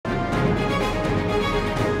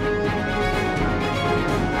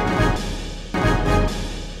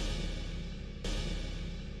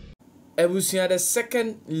Ebusia, the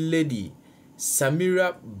second lady,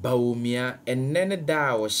 Samira Bawumia, and then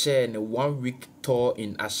da was sharing a 1-week tour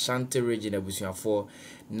in Ashanti region. Ebusia for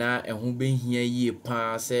na and who been here ye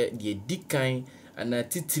pass the dikai and a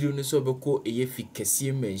titiri no so beko a yefi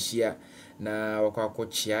kesi menshia na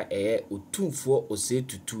wakakochia utumfo ose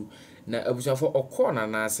tutu na ebusia for okona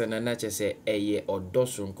na ase na na chese eye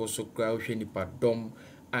odoso nko so kra hwe nipa dom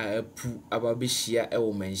a pu ababehia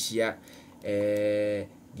wo menshia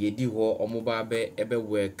yedi ho omoba be ebe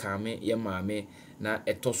welcome ye maame na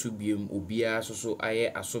etoso biem obia so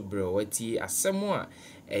aye asobre wati asemo a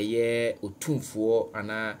eye otumfo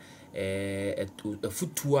ana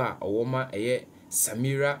efutu a owoma eye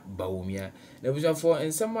Samira Bawumia. Na buja for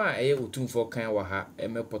ensema eye otumfo kan wa ha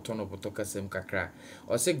emepoto kasem kakra.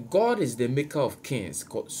 Or say God is the maker of kings,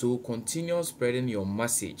 so continue spreading your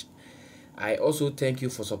message. I also thank you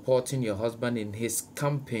for supporting your husband in his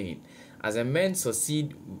campaign. As a man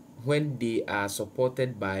succeed when they are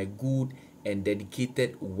supported by good and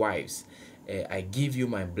dedicated wives. I give you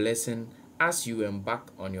my blessing as you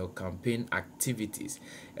embark on your campaign activities.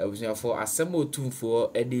 For assemble tune for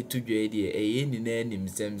edit to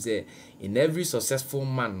in every successful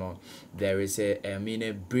man, there is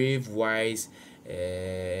a brave, wise,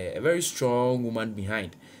 a very strong woman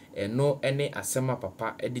behind. And no any asema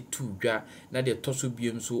papa edit to ja na de tosu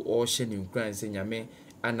biem so ocean in grand senyame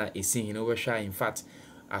ana esin hin over in fact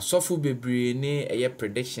asofu bebre ne eye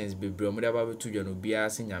predictions bebre omoda ba to ja no bia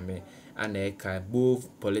senyame ana e kan both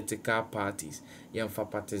political parties yemfa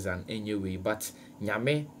partisan anyway but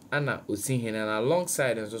nyame ana osin hin na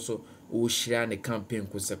alongside and so o shira ne campaign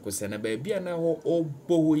kose na ba bia na ho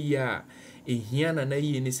obo ya ehia na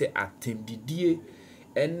yi ni se atendidie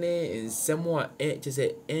ene nsemo a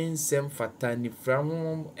chese ensem fatani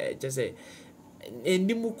from chese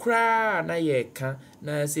endimu kra na ye ka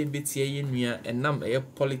na se betie ye nua enam eye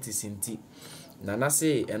politics nti na na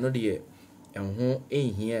se eno de enho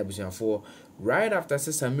ehia abusuafo right after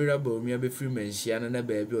se Samira Bawumia be free menshia na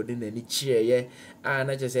ba bi ode na ni chireye a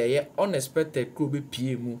na chese ye unexpected crew be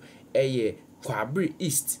pie mu eye Kwabri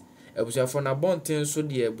East ebusiafo na bonten so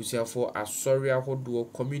de ebusiafo asori ahodo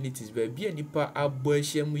communities ba bia nipa abo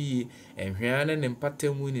ahiam yi enhwan ne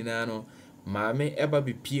mpatamu nyina no maame eba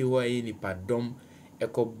bepie ho ayi nipa dom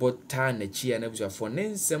ekobota na chia na ebusiafo ne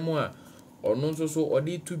nsem a ono nso so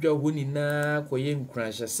ode tudwa ho nyina koye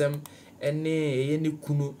nkranhyesem ene ye ne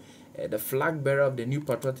kunu the flag bearer of the New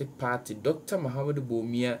Patriotic Party, Dr. Mahama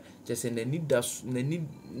Bawumia, just in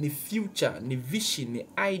the future, the vision, the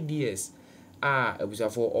ideas.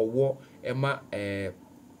 Ebusiafo owo ema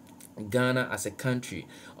Ghana as a country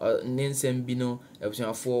nensem bino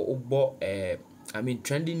ebusiafo obo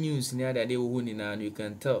trending news near the day and you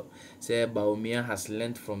can tell say Bawumia has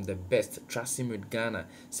learned from the best, trusting with Ghana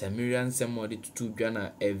Samira and somebody to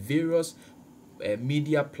Ghana various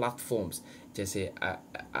media platforms just say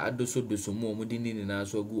adoso mo mudini na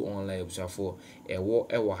so go online ebusiafo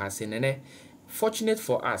ewo hasenene. Fortunate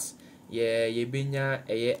for us ye benya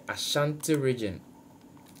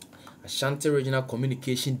Ashanti Regional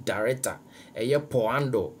Communication Director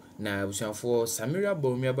Poando na busuafo Samira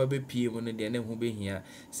Bawumia ba be pie mu ne de ne ho behia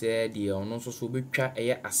se de ono so so betwa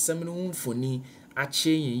asem no mfoni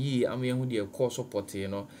ache yi amaye hu de ko support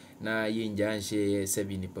no na ye nja nche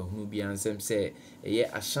 7 nipa hu bi ansem se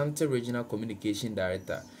Ashanti Regional Communication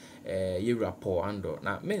Director ye Poando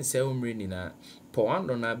na men se umri ni na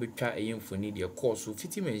Poando na betwa mfoni de course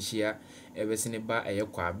fiti menhia ebesene ba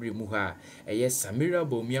Kwabri mu ha Samira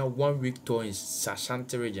Bawumia 1 week tour in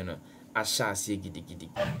Ashanti Region ashasi gidigidi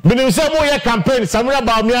binim se mo ye campaign Samira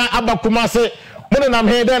Bawumia aba Kumasi mo nam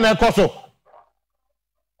he de na ekoso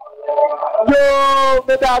yo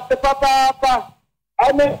me da papa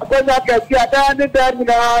ame konya ke ti ada ni de mi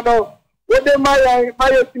na no we de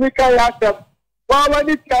my speaker ya tem wa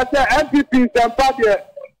ni ti ase MPP sempa de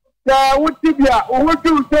ya wuti bia wuti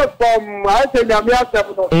so from ase nyame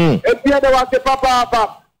asem no e bia de wa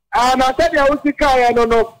papa ana te de wuti ka ya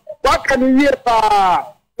no what can you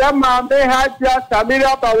pa ya ma me haja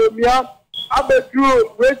Samira Bawumia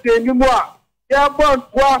abedru we se ni mo a ya bon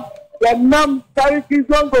kwa ya nam charity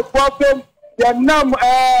zongo problem ya nam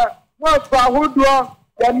mo fa hudo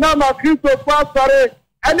ya nam Kristo pasare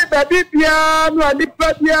ani baby bia no ani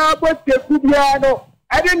bia bo teku bia no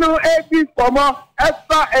ani no ebi komo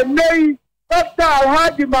efa enei Dr.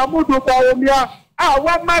 Alhaji Mahmudu Bawumia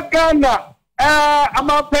wa magana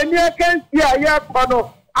amapania kensi aya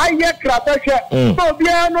kono aye krabehwe so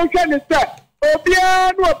bia no hwe ne se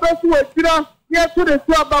obia no obesu wetira ye to de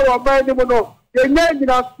so aba wo man ni mu no ye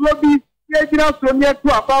nyina so bi ye nyina so ne to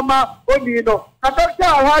abama oni no Dr.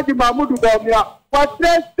 Alhaji Mahmudu Bawumia wa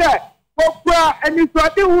stress kokwa ani so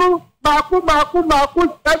ade huru Maku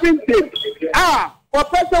 70.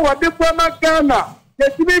 Professor what the former Ghana. The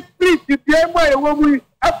Timmy please to be a woman.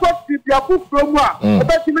 I thought to be a book from one.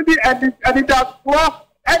 About to be and it does for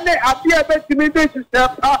any appear better to me to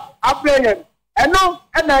step up a player. And no,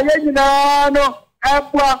 and I no.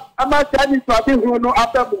 I'm not saying who know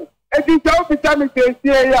after me. If you don't be telling me,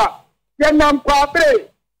 then I'm probably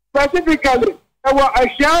specifically a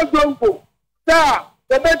shell zongo. Sir,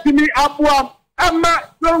 the best to me up one. I'm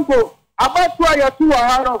not zongo. About 2 or 2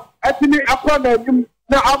 hours, I think upon them.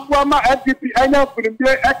 Now, I'm one FDP and I'm putting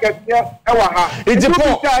the it's a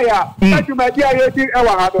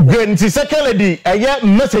good. Second lady, a year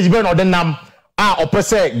message burn or the name.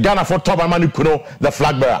 Opposite Ghana for top Amani Kuno, the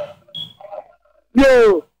flag bearer.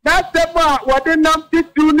 Yo, that's the part what the number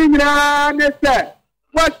tuning in.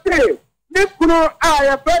 What say? Nikuno, I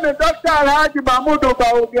have been a doctor Haji Mamudo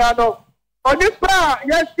Bawumia. On this part,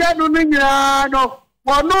 yes, Janunino,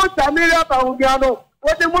 or no Samira Bawumia.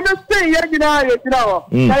 What the woman say, I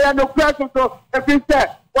am no person to if he said,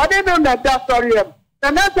 what they know that story.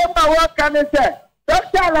 And that's what can I say?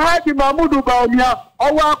 Dr. Haji Mamudo Bawumia,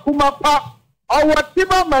 or Kumapa, or what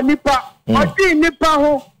Tima Manipa, or G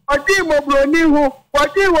Nipa. Odi mobroni hu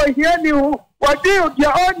odi wo hiani hu odi odia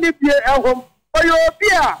oni bie ehom oyo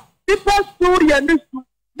bia nipa story and nisu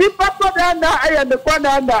nipa to na aya ne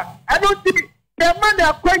kwana na eno ti de man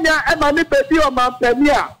akwanya e ma ne bebi o ma mpani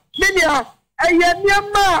a minia eye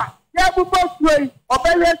niama ya bubo suei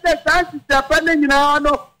obele se sansi se pa ne nyina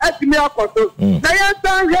no atimi akoto na ya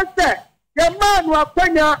san hese ye man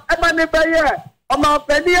akwanya e ma ne beye o ma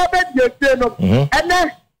mpani abedi ese no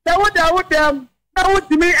ene se woda now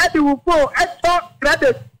to me at the Wupo, extra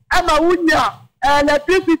credit. I'm a Wunya,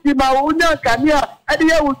 electricity, my Wunya, Kanya, and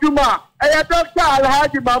the Wujuma, and a doctor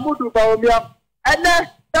Alhaji Mamudu Bawumia. And then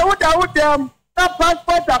they would them that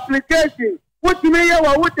passport application, which me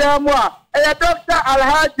would them, and a doctor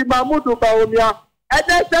Alhaji Mamudu Bawumia. And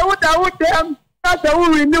then they would them that they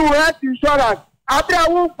will renew health insurance. After a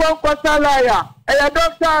womb for Salaya, and a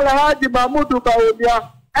doctor Alhaji Mamudu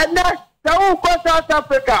Bawumia. And then they will go South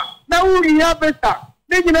Africa. Now we have better.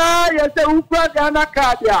 Nina, yes, a Upra Ghana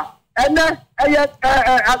Cardia, and then a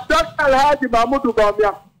doctor Haji Mamudu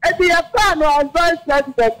Bawumia. And the plan or advice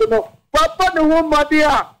president, but for the woman,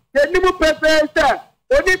 dear, the new professor,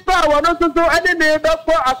 only power not to do any neighbor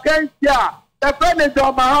for against ya. The friend is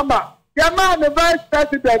on Mahama. The man, the vice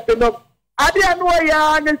president, I didn't know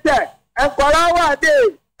ya, and said, and for our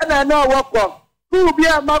day, and I know what from. Who be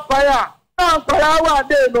a mapaya? Now for our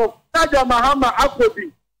day, no, not your Mahama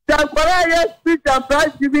Akobi. The speech and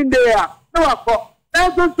prize giving there. No,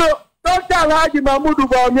 that's also Dr. Haji Mamudu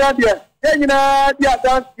Bawumia.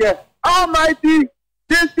 Dance here. Almighty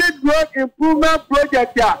District Road Improvement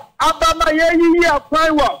Project. Abama ye apply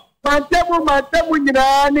work. Mantemu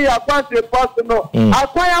nyina a quantity personal.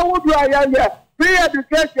 Acquire would do free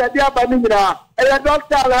education dear Banina. And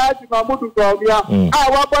Dr. Haji Mamudu Bawumia.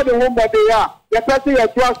 Our body home but they are. The person you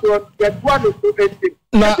trust on get 1 to 18.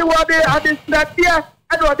 That's what they are this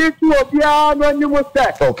I don't think you will be no new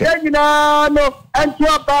set. Okay. Then no, and you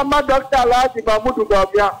are my doctor Alhaji Mamudu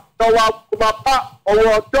Bawumia. No, Kumapa or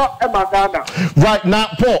Emagana. Right now,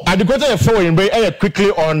 Paul, I got a phone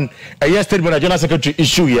quickly on a yesterday when a general secretary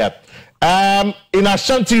issue here. In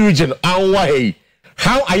Ashanti region, how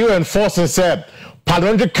are you enforcing said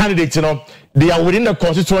parliamentary candidates? You know, they are within the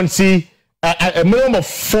constituency a minimum of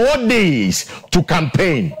 4 days to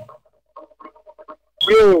campaign.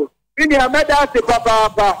 In the Ameda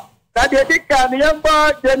Papa, that they can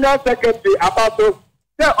remember General Secretary about to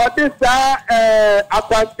say, Otisa,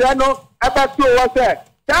 Apatiano, about 2 was there.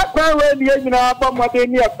 That when you know about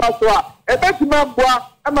Modenia Pasua, a better member,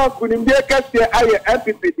 I'm not going to be a cashier, I am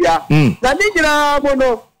MPP. Nanina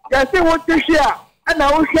Mono, you see what you share, and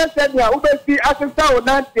I will share that you will see as a sound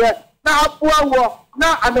Nantia, now Pua,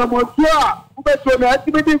 now Anamotua, who bet on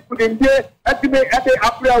activity couldn't be at the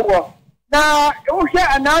April war. Now, you share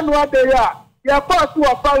an annual day. You are part to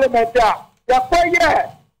a parliament. You are part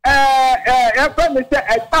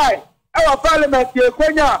a time. Our parliament, you are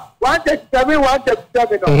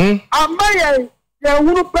 137. I'm my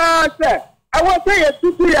who pass. I will say a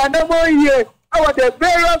 2 years and no more year. Our the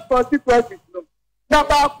various constituencies. Now,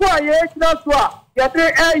 about 4 years, not what you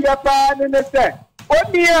are your pan in the set.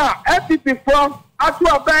 Only FPP from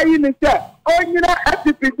Atua Bay in the set. Only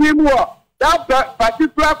FPP team war. That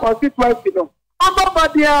particular constituency,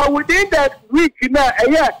 within that week, a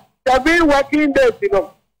year, 7 working days,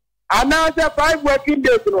 another 5 working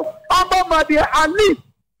days, at least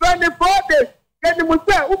 24 days. Then you must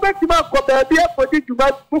say, who makes him up for the idea for this to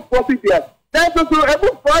book for years? That's also a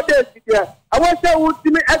book 4 days here. I want to say, who to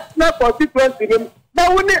me extra constituency,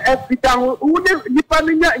 Now, when you down,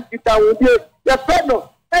 Nipania and Kita, the fellow,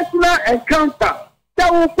 personal encounter.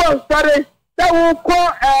 That will call, sorry, that will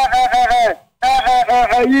call,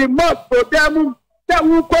 you must for them, that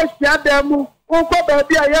will call Shadam, who call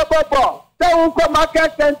baby a yabba, that will call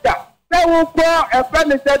market center, that will call a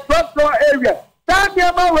furniture drug store area. That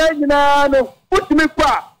never way, you know, put me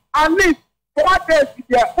qua, at least 4 days,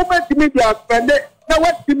 over to me, they are spending. Now,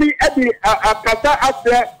 what to me at the Kata up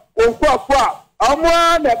there, will call.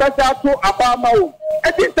 One better to Abama.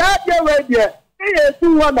 It is that way there. He is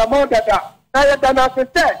 2 among that. Now, than I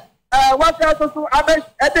said, what else to others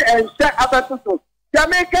at the end, share other to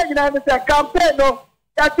Jamaica United campaign. No,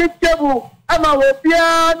 that is table. I'm a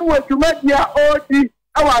piano with you make your OT.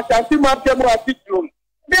 I was a similar table at this room.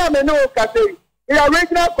 They are no Cathay. The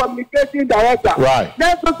original communication director. Right.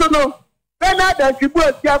 That's also no. Then I than people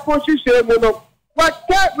at your position. What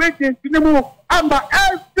can't reach in cinema? I'm a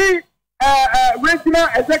LC. Regional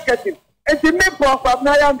executive, it's the name of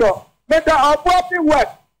Nayando. Better operating work,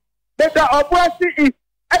 better operating is,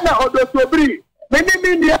 and the other Sobri, many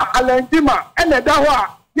media, Alantima, and the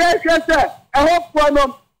Dawa. Yes, sir. I hope for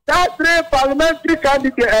them. That 3 parliamentary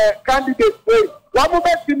candidates. One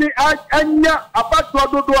moment to me, Anya, apart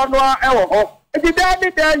from the Duano, it's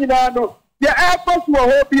the day, you know, the airports were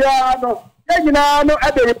Hobiano, then you know,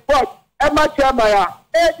 at the report, Emma Chamaya,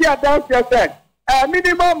 8 years downstairs. A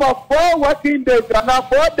minimum of 4 working days and now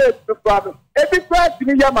 4 days to father. Every class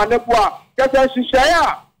in Yamanapua, because she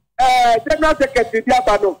share General Secretary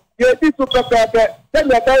Diabano, you did to prepare, then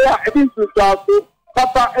the day to start to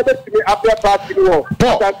Papa, everything up there party.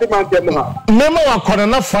 Memo and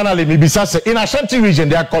Corona finally, maybe in Ashanti region,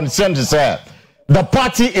 they are concerned to say the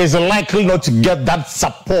party is likely not to get that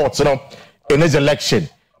support, you know, in this election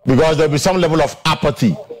because there will be some level of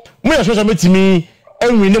apathy. Me,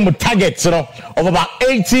 and we name targets, you know, of about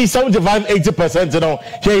 80, 75, 80%, you know,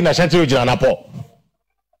 here in Ashanti region and Apo.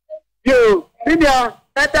 You, India,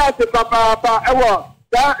 that's the Papa,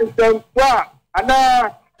 that is the one. And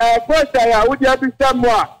first, I would have been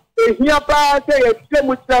somewhere. Here, I say, it's so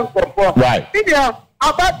much time for. Right. India,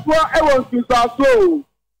 about what I want to so.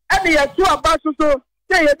 And the 2 about so,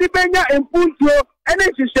 say, a dependent in Punto, and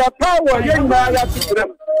it is your power, young man. Now,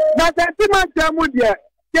 that's the man, Mudia.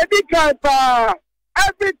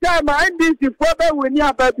 Every time I end this problem with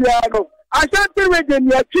your babiano, I shan't be reading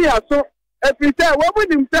your chia. So, if you say, what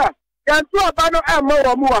would him say? Can 2 about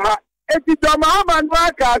no more. If it's a Mahama and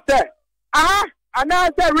Waka say, and I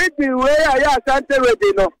say, reading where I shan't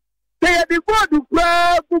reading. No, say before the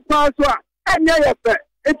prayer to pass, and yeah,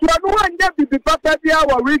 it's 1 year to be Papa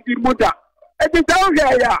our reading mother. It is out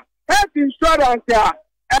here, health insurance,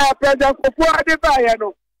 President Kofo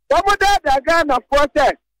Adebayo. One more that Ghana for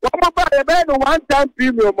say. One more 1-time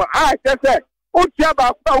premium. I say,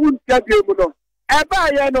 Uchaba, Unchabuno. Eba,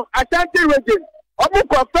 Ashanti region.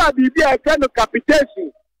 Omuko Fabi be a kind of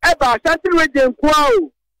capitation. Eba, Ashanti region,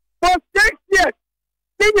 Kwao. For 6 years,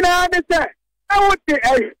 thinking I understand. I would say,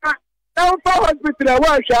 now for hospital,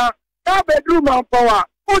 Washa, now bedroom and power.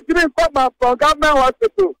 Put me for government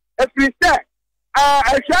hospital. If we say,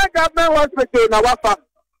 I shall government hospital in our farm.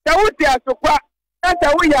 That would be a support.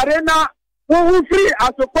 That's we are now. Who free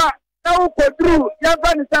as a part, now go through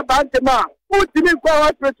Yavanisa Bantema, who didn't go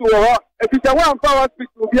hospital, if it's a 1 power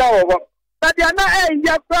hospital, be over. But they are not in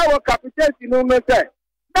your power capitation, no matter.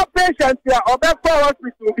 No patients here, or that power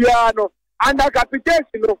hospital, be under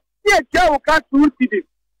capitation, yes, Joe can't do it.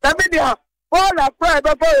 Samira, all are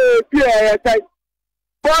private for a PA.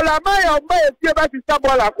 For a mile of my about to stop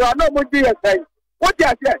all of no more DSA. What you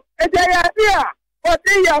say? It's an idea. But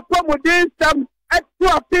they are promoting some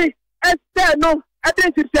extra fee. No, I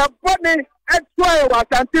think it's a funny extra was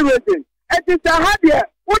anti-rating. It is a hard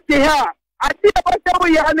what they have. I see about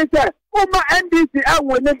we understand. Uma NDC and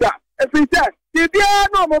Winnegar. If we say, the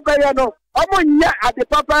no mobile, at the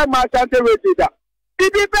Papa Marchante rated.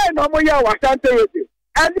 Did you pay no more was anti-rating?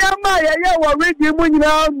 And Yamaya were reading when you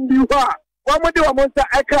are. One more do a monster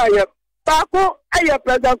Akaya. Paco, I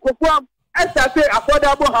present Kukwam, as I say,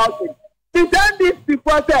 affordable housing. He done this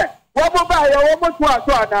before, sir. What will buy a woman to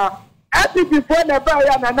us now? As if before the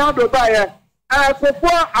buyer and now the buyer, before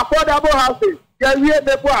affordable housing, you hear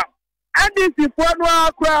the boy. And this before no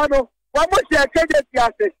crown, what much a credit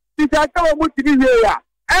asset. This is how much to be here.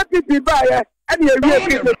 MPP buyer, and you hear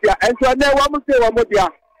people here, and so now one must say one more year.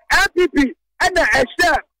 MPP, and a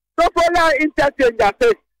share, so for now, interchange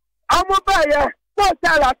asset. I'm a buyer, so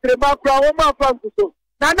tell us the background, woman from so.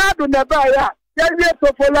 Nana do the buyer, then we have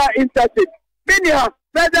to follow interchange. Meaning,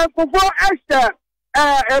 President Kofo extra.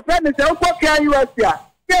 A friend is okay, US here.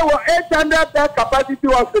 There were 800 capacity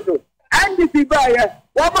hospital. And this is buyer,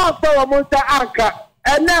 one month for a monster anchor.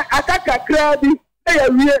 and then Akaka Crabby, they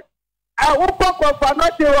I will pop up for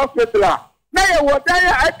not a hospital. Now, what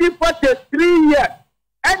I did for 3 years.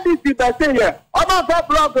 And this is the thing here. I'm not a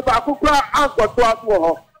blog about Kukra and for 12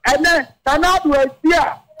 more. And then, Canada was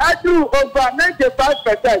here. I do over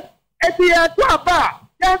 95%. If you are to a bar,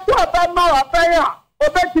 you're to a bar now, a pair.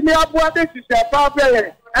 Obey me up what this is a bar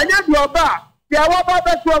player. And yet, your bar. They are about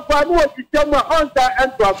to a fan who is someone on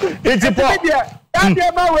and trouble. It's a problem.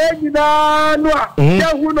 That's my way, you know.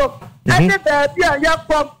 And then, you're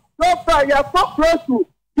from so far, you're close to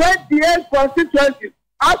 28 constituencies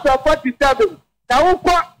out of 47. Now,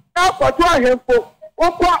 now for 2 handful,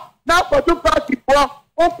 now for 2 party for,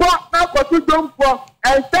 now for 2 dumb for,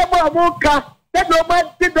 and someone won't come. Then no man,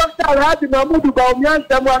 the doctor had in a mood about me and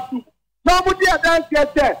someone too. Nobody dance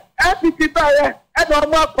yet, MPP buyer, and no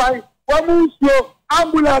more fine, one move slow,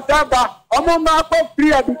 ambulance,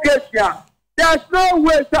 free education. There's no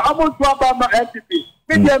way to almost about my MPP.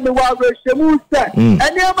 Me while we said, and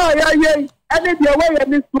near my and if you're away in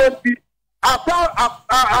this 20,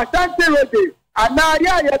 I can't say it. And now,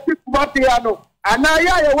 yeah, you Matiano, and now,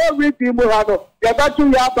 yeah, you won't read the Murano. You're not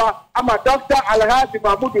too yaba. I'm a doctor, Alhaji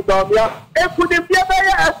Mahmoud Bawumia. If we didn't be a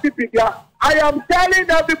better SPP, I am telling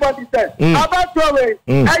everybody that about Torre,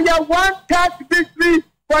 and you one catch victory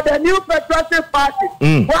for the new Patriotic Party,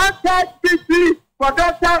 one catch victory for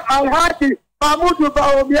Dr. Alhaji Mahmoud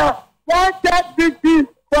Bawumia, one catch victory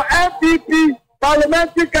for MPP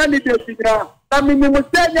parliamentary candidates. I mean, you must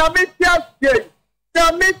say,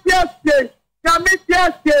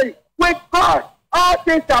 with God, all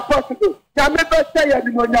things are possible. Never say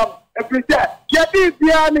anyone every day. You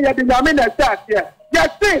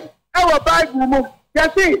see, our Bible, you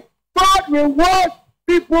see, God rewards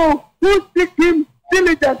people who seek Him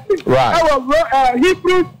diligently. Right. Our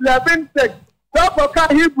Hebrews 11:6. Don't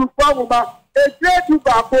forget Hebrews 4. A great to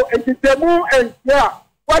Babo, and the moon and yeah.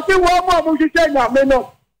 What you want more to say,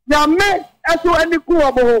 Yameno? Yame, as to any cool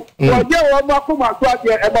or you are more Kuma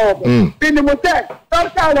about. In the Mosaic,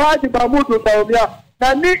 don't tell how the Bamudu Bawumia.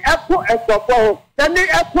 Nani Echo and Sopo, Nani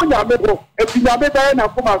Echo Yamebo, if you are better than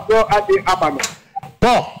Kuma at the Amano.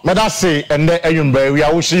 Paul, may I say, and then we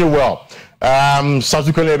are wishing you well.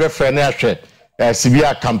 Subsequently, a friend,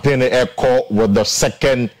 Sibia campaign echo with the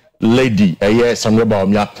second lady, Samira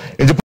Bawumia.